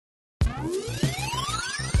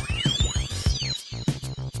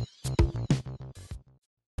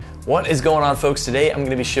What is going on, folks? Today I'm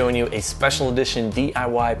going to be showing you a special edition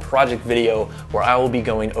DIY project video where I will be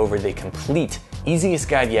going over the complete, easiest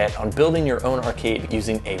guide yet on building your own arcade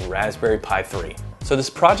using a Raspberry Pi 3. So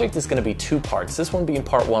this project is going to be two parts. This one being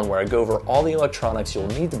part one, where I go over all the electronics you'll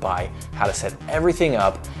need to buy, how to set everything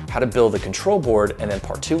up, how to build the control board, and then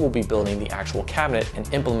part two will be building the actual cabinet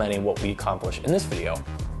and implementing what we accomplish in this video.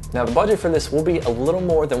 Now the budget for this will be a little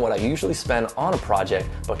more than what I usually spend on a project,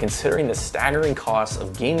 but considering the staggering costs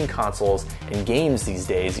of gaming consoles and games these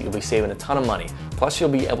days, you'll be saving a ton of money. Plus you'll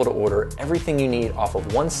be able to order everything you need off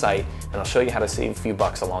of one site, and I'll show you how to save a few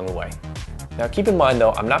bucks along the way. Now keep in mind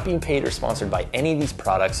though, I'm not being paid or sponsored by any of these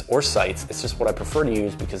products or sites. It's just what I prefer to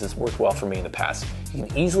use because it's worked well for me in the past. You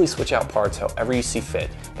can easily switch out parts however you see fit.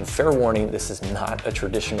 And fair warning, this is not a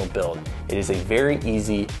traditional build. It is a very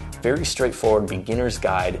easy, very straightforward beginner's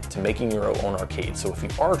guide to making your own arcade. So if you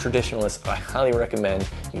are a traditionalist, I highly recommend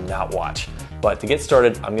you not watch. But to get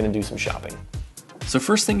started, I'm gonna do some shopping. So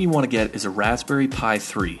first thing you wanna get is a Raspberry Pi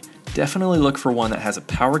 3. Definitely look for one that has a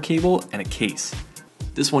power cable and a case.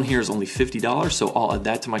 This one here is only $50, so I'll add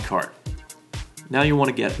that to my cart. Now you want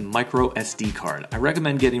to get a micro SD card. I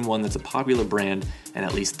recommend getting one that's a popular brand and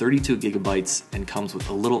at least 32 gigabytes and comes with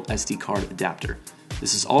a little SD card adapter.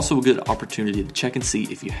 This is also a good opportunity to check and see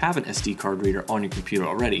if you have an SD card reader on your computer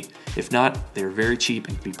already. If not, they're very cheap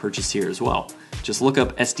and can be purchased here as well. Just look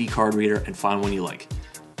up SD card reader and find one you like.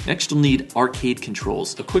 Next you'll need arcade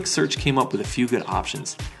controls. A quick search came up with a few good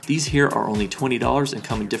options. These here are only $20 and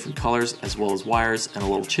come in different colors, as well as wires and a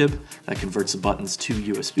little chip that converts the buttons to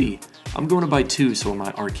USB. I'm going to buy two so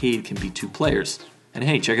my arcade can be 2 players. And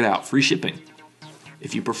hey, check it out, free shipping.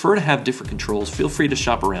 If you prefer to have different controls, feel free to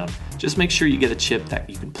shop around. Just make sure you get a chip that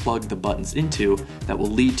you can plug the buttons into that will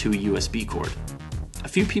lead to a USB cord. A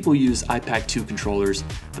few people use iPac 2 controllers,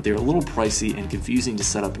 but they're a little pricey and confusing to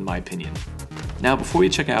set up in my opinion. Now before you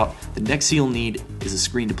check out, the next thing you'll need is a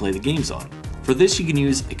screen to play the games on. For this you can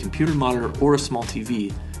use a computer monitor or a small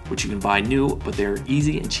TV, which you can buy new, but they're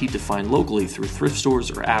easy and cheap to find locally through thrift stores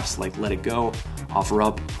or apps like Let It Go,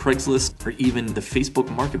 OfferUp, Craigslist, or even the Facebook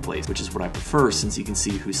Marketplace, which is what I prefer since you can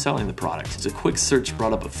see who's selling the product. So a quick search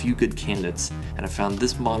brought up a few good candidates, and I found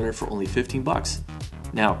this monitor for only 15 bucks.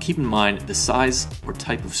 Now keep in mind, the size or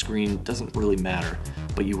type of screen doesn't really matter,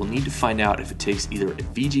 but you will need to find out if it takes either a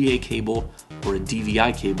VGA cable or a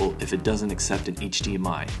DVI cable if it doesn't accept an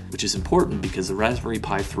HDMI, which is important because the Raspberry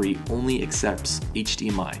Pi 3 only accepts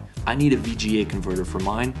HDMI. I need a VGA converter for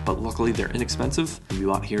mine, but luckily they're inexpensive and we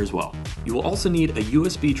bought here as well. You will also need a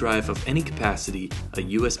USB drive of any capacity, a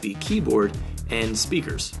USB keyboard, and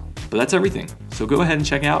speakers. But that's everything, so go ahead and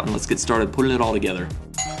check out and let's get started putting it all together.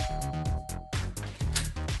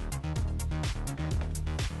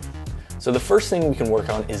 So the first thing we can work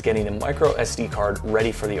on is getting the micro SD card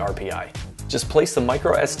ready for the RPI. Just place the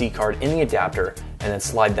micro SD card in the adapter and then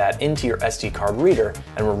slide that into your SD card reader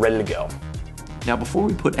and we're ready to go. Now before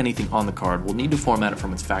we put anything on the card, we'll need to format it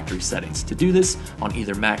from its factory settings. To do this on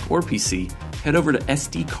either Mac or PC, head over to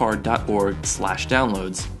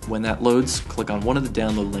sdcard.org/downloads. When that loads, click on one of the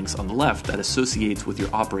download links on the left that associates with your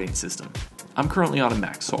operating system. I'm currently on a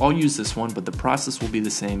Mac, so I'll use this one, but the process will be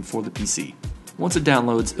the same for the PC. Once it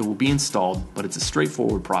downloads, it will be installed, but it's a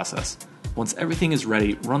straightforward process. Once everything is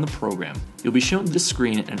ready, run the program. You'll be shown this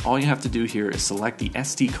screen, and all you have to do here is select the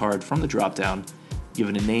SD card from the dropdown, give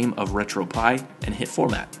it a name of RetroPie, and hit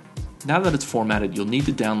format. Now that it's formatted, you'll need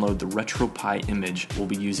to download the RetroPie image we'll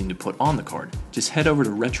be using to put on the card. Just head over to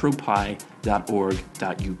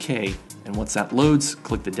retropie.org.uk, and once that loads,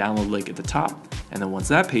 click the download link at the top, and then once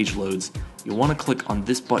that page loads, you'll want to click on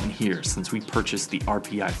this button here since we purchased the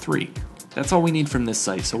RPI 3. That's all we need from this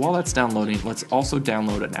site, so while that's downloading, let's also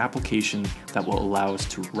download an application that will allow us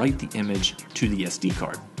to write the image to the SD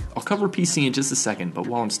card. I'll cover PC in just a second, but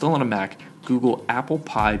while I'm still on a Mac, Google Apple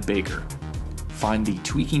Pie Baker. Find the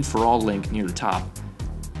Tweaking for All link near the top,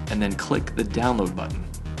 and then click the download button.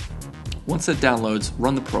 Once that downloads,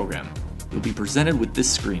 run the program. You'll be presented with this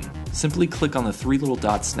screen. Simply click on the 3 little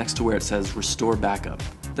dots next to where it says Restore Backup.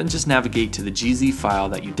 Then just navigate to the GZ file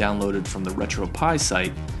that you downloaded from the RetroPie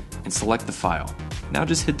site and select the file. Now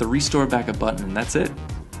just hit the Restore Backup button and that's it.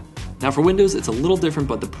 Now for Windows it's a little different,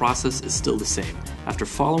 but the process is still the same. After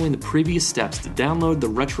following the previous steps to download the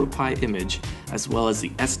RetroPie image as well as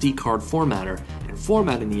the SD card formatter and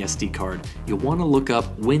formatting the SD card, you'll want to look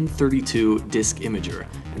up Win32 Disk Imager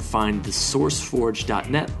and find the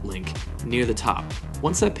sourceforge.net link near the top.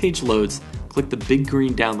 Once that page loads, click the big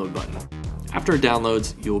green download button. After it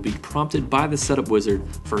downloads, you will be prompted by the setup wizard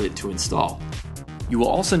for it to install. You will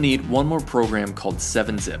also need one more program called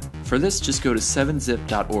 7-Zip. For this, just go to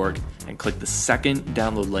 7zip.org and click the second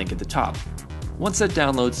download link at the top. Once that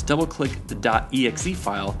downloads, double-click the .exe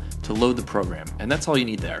file to load the program, and that's all you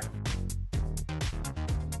need there.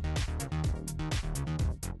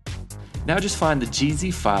 Now just find the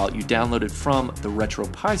GZ file you downloaded from the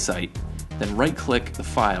RetroPie site, then right-click the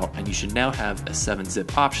file, and you should now have a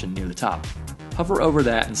 7-zip option near the top. Hover over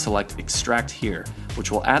that and select Extract Here, which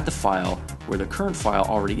will add the file where the current file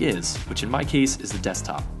already is, which in my case is the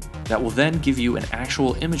desktop. That will then give you an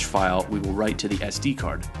actual image file we will write to the SD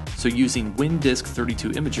card. So using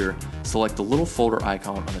WinDisk32 Imager, select the little folder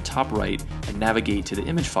icon on the top right and navigate to the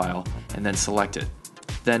image file, and then select it.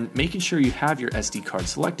 Then, making sure you have your SD card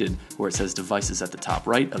selected where it says Devices at the top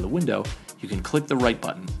right of the window, you can click the Write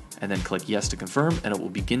button, and then click Yes to confirm, and it will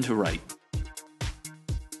begin to write.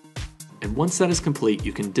 And once that is complete,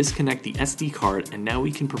 you can disconnect the SD card, and now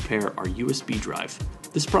we can prepare our USB drive.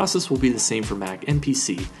 This process will be the same for Mac and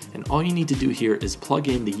PC, and all you need to do here is plug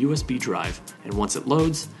in the USB drive, and once it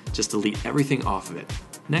loads, just delete everything off of it.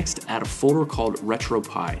 Next, add a folder called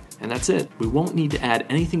RetroPie, and that's it. We won't need to add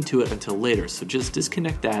anything to it until later, so just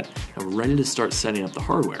disconnect that and we're ready to start setting up the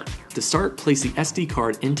hardware. To start, place the SD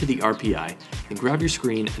card into the RPI, then grab your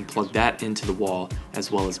screen and plug that into the wall,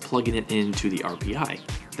 as well as plugging it into the RPI.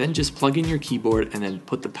 Then just plug in your keyboard and then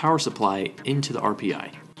put the power supply into the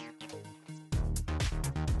RPI.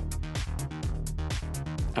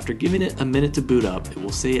 After giving it a minute to boot up, it will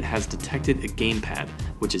say it has detected a gamepad,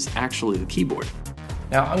 which is actually the keyboard.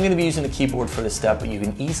 Now I'm going to be using a keyboard for this step, but you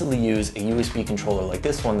can easily use a USB controller like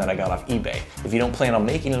this one that I got off eBay. If you don't plan on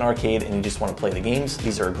making an arcade and you just want to play the games,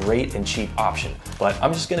 these are a great and cheap option. But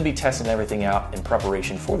I'm just going to be testing everything out in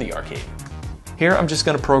preparation for the arcade. Here I'm just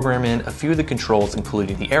going to program in a few of the controls,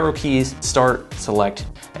 including the arrow keys, start, select,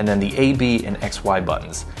 and then the A, B, and X, Y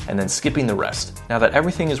buttons, and then skipping the rest. Now that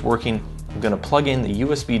everything is working, I'm going to plug in the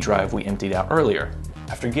USB drive we emptied out earlier.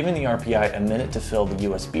 After giving the RPI a minute to fill the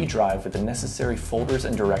USB drive with the necessary folders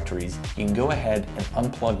and directories, you can go ahead and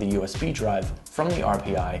unplug the USB drive from the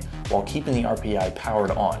RPI while keeping the RPI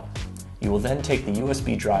powered on. You will then take the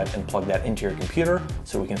USB drive and plug that into your computer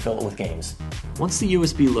so we can fill it with games. Once the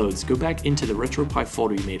USB loads, go back into the RetroPie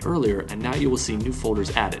folder you made earlier, and now you will see new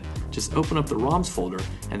folders added. Just open up the ROMs folder,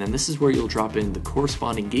 and then this is where you'll drop in the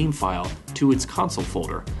corresponding game file to its console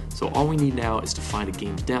folder. So all we need now is to find a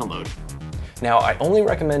game to download. Now, I only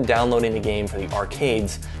recommend downloading the game for the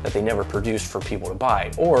arcades that they never produced for people to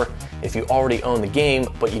buy, or if you already own the game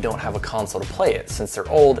but you don't have a console to play it, since they're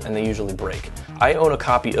old and they usually break. I own a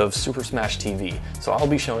copy of Super Smash TV, so I'll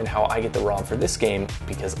be showing how I get the ROM for this game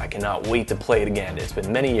because I cannot wait to play it again. It's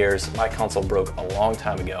been many years, my console broke a long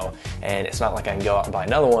time ago, and it's not like I can go out and buy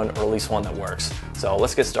another one, or at least one that works. So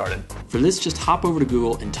let's get started. For this, just hop over to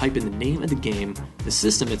Google and type in the name of the game, the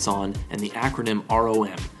system it's on, and the acronym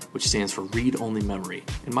ROM, which stands for Read Only Memory.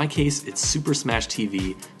 In my case, it's Super Smash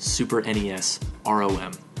TV, Super NES,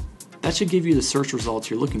 ROM. That should give you the search results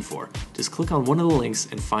you're looking for. Just click on one of the links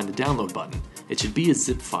and find the download button. It should be a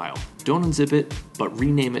zip file. Don't unzip it, but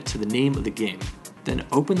rename it to the name of the game. Then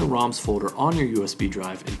open the ROMs folder on your USB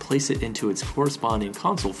drive and place it into its corresponding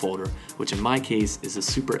console folder, which in my case is a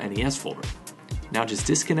Super NES folder. Now just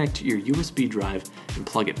disconnect your USB drive and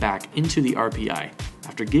plug it back into the RPI.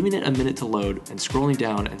 After giving it a minute to load and scrolling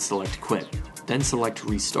down and select Quit, then select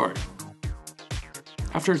Restart.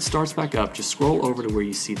 After it starts back up, just scroll over to where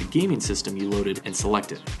you see the gaming system you loaded and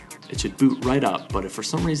select it. It should boot right up, but if for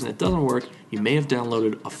some reason it doesn't work, you may have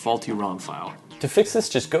downloaded a faulty ROM file. To fix this,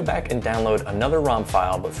 just go back and download another ROM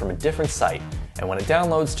file but from a different site, and when it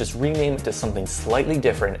downloads, just rename it to something slightly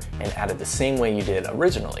different and add it the same way you did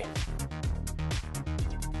originally.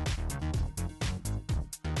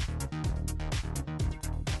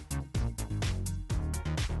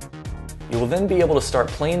 You will then be able to start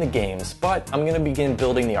playing the games, but I'm going to begin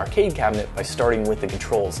building the arcade cabinet by starting with the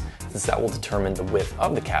controls, since that will determine the width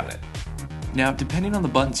of the cabinet. Now, depending on the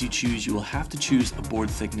buttons you choose, you will have to choose a board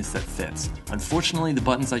thickness that fits. Unfortunately, the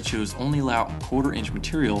buttons I chose only allow a 1/4 inch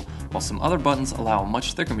material, while some other buttons allow a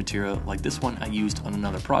much thicker material, like this one I used on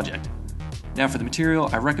another project. Now for the material,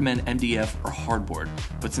 I recommend MDF or hardboard,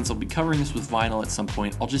 but since I'll be covering this with vinyl at some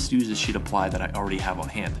point, I'll just use a sheet of ply that I already have on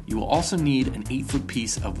hand. You will also need an 8-foot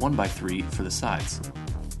piece of 1x3 for the sides.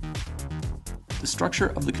 The structure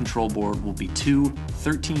of the control board will be two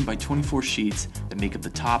 13x24 sheets that make up the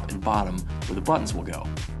top and bottom where the buttons will go.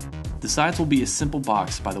 The sides will be a simple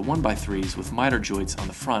box by the 1x3s with miter joints on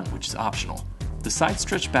the front, which is optional. The sides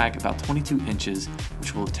stretch back about 22 inches,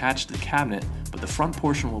 which will attach to the cabinet, but the front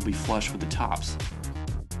portion will be flush with the tops.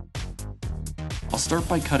 I'll start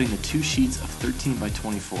by cutting the two sheets of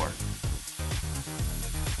 13x24.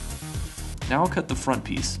 Now I'll cut the front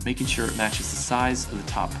piece, making sure it matches the size of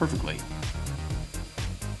the top perfectly.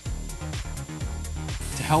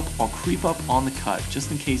 help, I'll creep up on the cut just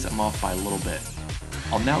in case I'm off by a little bit.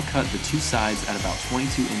 I'll now cut the two sides at about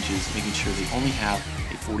 22 inches, making sure they only have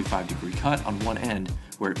a 45-degree cut on one end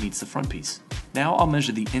where it meets the front piece. Now I'll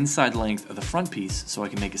measure the inside length of the front piece so I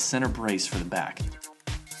can make a center brace for the back.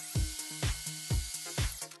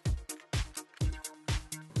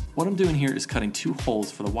 What I'm doing here is cutting two holes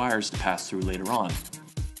for the wires to pass through later on.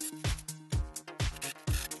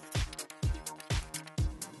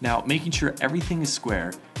 Now, making sure everything is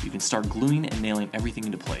square, you can start gluing and nailing everything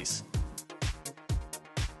into place.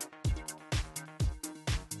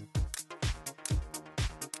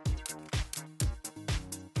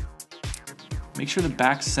 Make sure the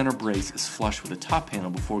back center brace is flush with the top panel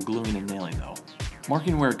before gluing and nailing though.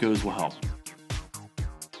 Marking where it goes will help.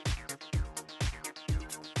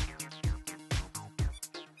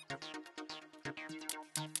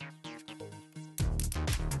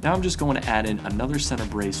 Now I'm just going to add in another center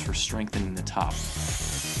brace for strengthening the top.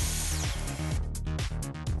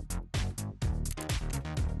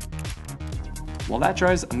 While that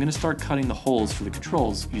dries, I'm going to start cutting the holes for the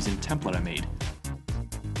controls using a template I made.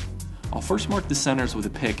 I'll first mark the centers with a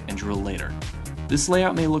pick and drill later. This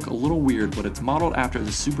layout may look a little weird, but it's modeled after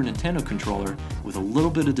the Super Nintendo controller with a little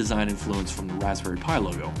bit of design influence from the Raspberry Pi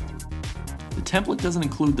logo. The template doesn't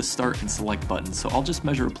include the start and select buttons, so I'll just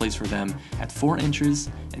measure a place for them at 4 inches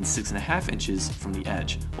and 6.5 inches from the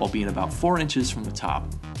edge, while being about 4 inches from the top.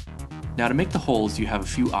 Now to make the holes, you have a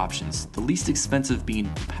few options, the least expensive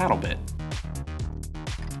being the paddle bit.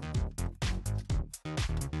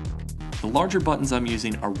 The larger buttons I'm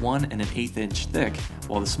using are 1 1/8 inch thick,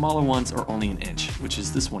 while the smaller ones are only 1 inch, which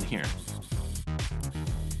is this one here.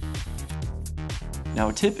 Now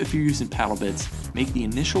a tip if you're using paddle bits, make the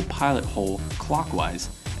initial pilot hole clockwise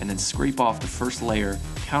and then scrape off the first layer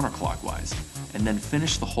counterclockwise, and then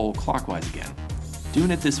finish the hole clockwise again.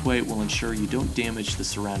 Doing it this way will ensure you don't damage the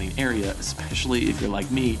surrounding area, especially if you're like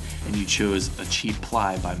me and you chose a cheap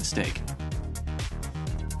ply by mistake.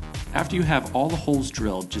 After you have all the holes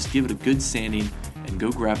drilled, just give it a good sanding and go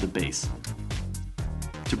grab the base.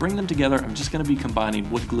 To bring them together, I'm just going to be combining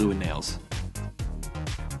wood glue and nails.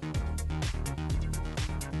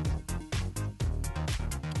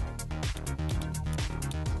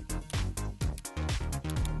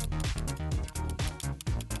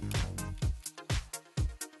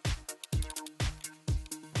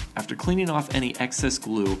 After cleaning off any excess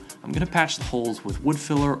glue, I'm going to patch the holes with wood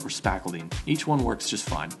filler or spackling. Each one works just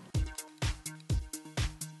fine.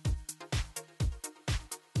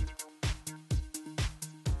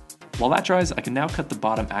 While that dries, I can now cut the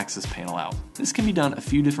bottom access panel out. This can be done a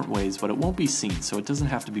few different ways, but it won't be seen, so it doesn't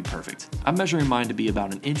have to be perfect. I'm measuring mine to be about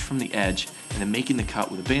 1 inch from the edge and then making the cut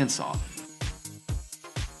with a bandsaw.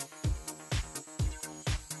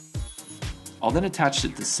 I'll then attach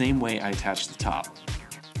it the same way I attached the top.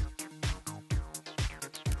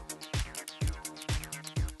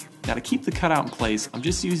 Now to keep the cutout in place, I'm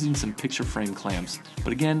just using some picture frame clamps,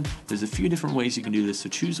 but again, there's a few different ways you can do this, so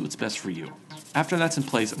choose what's best for you. After that's in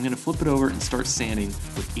place, I'm going to flip it over and start sanding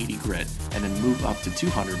with 80 grit, and then move up to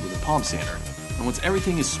 200 with a palm sander. And once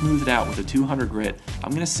everything is smoothed out with a 200 grit,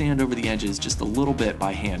 I'm going to sand over the edges just a little bit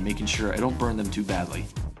by hand, making sure I don't burn them too badly.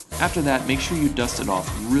 After that, make sure you dust it off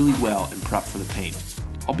really well and prep for the paint.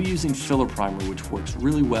 I'll be using filler primer, which works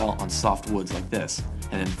really well on soft woods like this,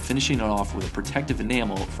 and then finishing it off with a protective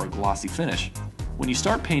enamel for a glossy finish. When you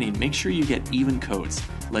start painting, make sure you get even coats,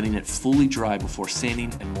 letting it fully dry before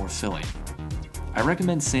sanding and more filling. I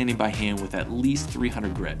recommend sanding by hand with at least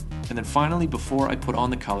 300 grit. And then finally, before I put on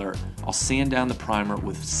the color, I'll sand down the primer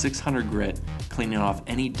with 600 grit, cleaning off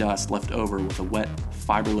any dust left over with a wet,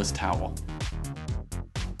 fiberless towel.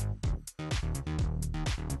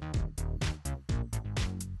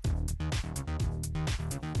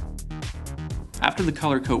 After the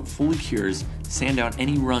color coat fully cures, sand down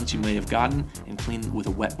any runs you may have gotten and clean with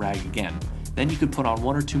a wet rag again. Then you could put on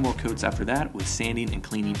 1 or 2 more coats after that with sanding and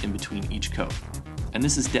cleaning in between each coat. And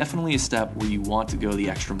this is definitely a step where you want to go the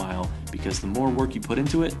extra mile, because the more work you put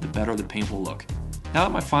into it, the better the paint will look. Now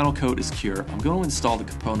that my final coat is cured, I'm going to install the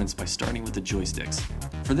components by starting with the joysticks.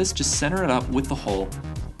 For this, just center it up with the hole,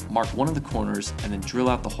 mark one of the corners, and then drill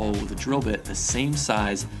out the hole with a drill bit the same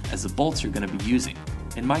size as the bolts you're going to be using.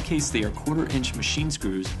 In my case, they are 1/4 inch machine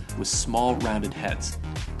screws with small rounded heads.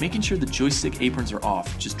 Making sure the joystick aprons are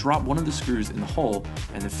off, just drop one of the screws in the hole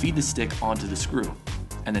and then feed the stick onto the screw.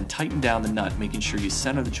 And then tighten down the nut, making sure you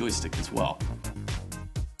center the joystick as well.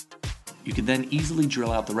 You can then easily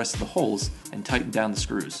drill out the rest of the holes and tighten down the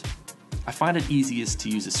screws. I find it easiest to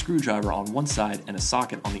use a screwdriver on one side and a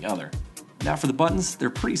socket on the other. Now for the buttons,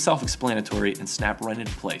 they're pretty self-explanatory and snap right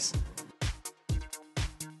into place.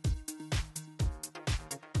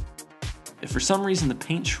 If for some reason the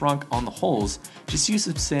paint shrunk on the holes, just use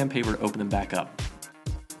some sandpaper to open them back up.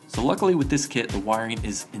 So luckily with this kit, the wiring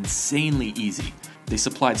is insanely easy. They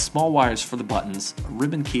supplied small wires for the buttons, a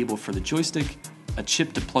ribbon cable for the joystick, a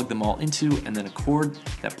chip to plug them all into, and then a cord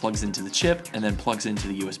that plugs into the chip and then plugs into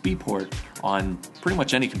the USB port on pretty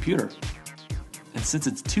much any computer. And since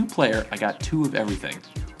it's 2-player, I got 2 of everything.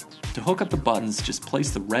 To hook up the buttons, just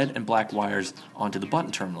place the red and black wires onto the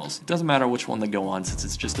button terminals. It doesn't matter which one they go on since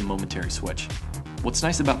it's just a momentary switch. What's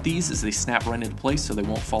nice about these is they snap right into place so they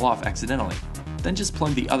won't fall off accidentally. Then just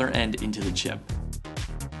plug the other end into the chip.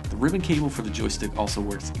 The ribbon cable for the joystick also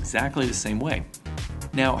works exactly the same way.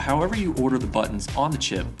 Now, however you order the buttons on the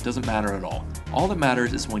chip doesn't matter at all. All that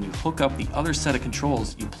matters is when you hook up the other set of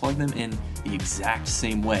controls, you plug them in the exact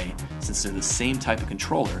same way, since they're the same type of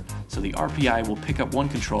controller, so the RetroPie will pick up one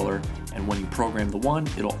controller, and when you program the one,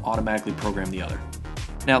 it'll automatically program the other.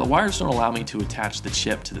 Now, the wires don't allow me to attach the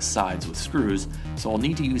chip to the sides with screws, so I'll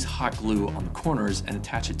need to use hot glue on the corners and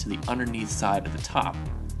attach it to the underneath side of the top.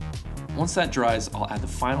 Once that dries, I'll add the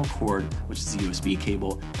final cord, which is the USB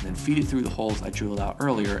cable, and then feed it through the holes I drilled out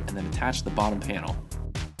earlier and then attach the bottom panel.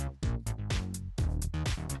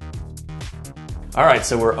 Alright,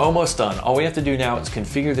 so we're almost done. All we have to do now is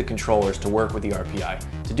configure the controllers to work with the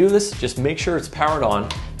RetroPie. To do this, just make sure it's powered on,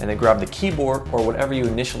 and then grab the keyboard or whatever you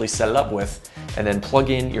initially set it up with, and then plug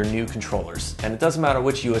in your new controllers. And it doesn't matter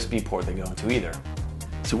which USB port they go into either.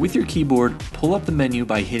 So with your keyboard, pull up the menu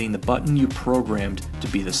by hitting the button you programmed to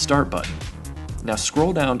be the start button. Now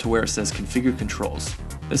scroll down to where it says Configure Controls.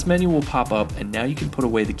 This menu will pop up and now you can put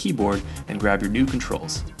away the keyboard and grab your new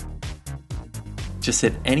controls. Just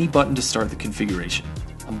hit any button to start the configuration.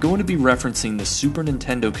 I'm going to be referencing the Super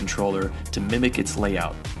Nintendo controller to mimic its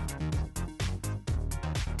layout.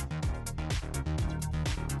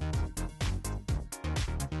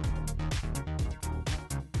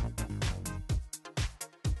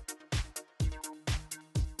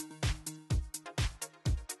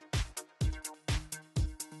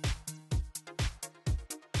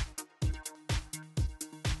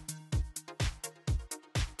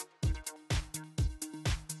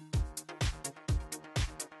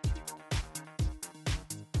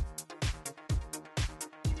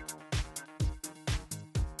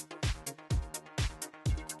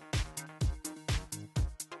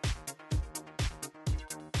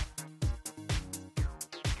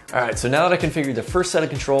 Alright, so now that I configured the first set of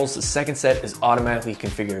controls, the second set is automatically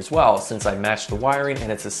configured as well, since I matched the wiring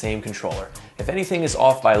and it's the same controller. If anything is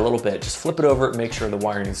off by a little bit, just flip it over and make sure the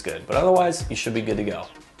wiring is good, but otherwise, you should be good to go.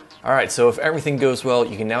 Alright, so if everything goes well,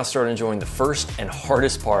 you can now start enjoying the first and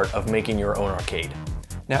hardest part of making your own arcade.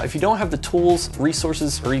 Now, if you don't have the tools,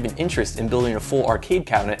 resources, or even interest in building a full arcade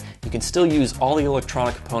cabinet, you can still use all the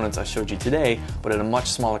electronic components I showed you today, but in a much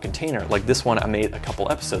smaller container, like this one I made a couple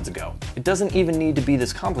episodes ago. It doesn't even need to be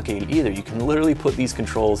this complicated either. You can literally put these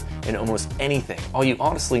controls in almost anything. All you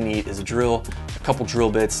honestly need is a drill, a couple drill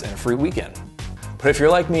bits, and a free weekend. But if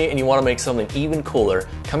you're like me and you want to make something even cooler,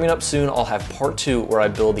 coming up soon I'll have part 2 where I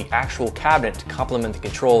build the actual cabinet to complement the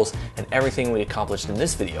controls and everything we accomplished in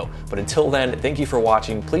this video. But until then, thank you for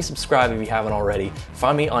watching. Please subscribe if you haven't already.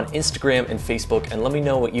 Find me on Instagram and Facebook and let me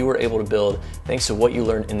know what you were able to build thanks to what you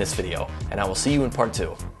learned in this video. And I will see you in part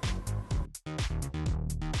 2.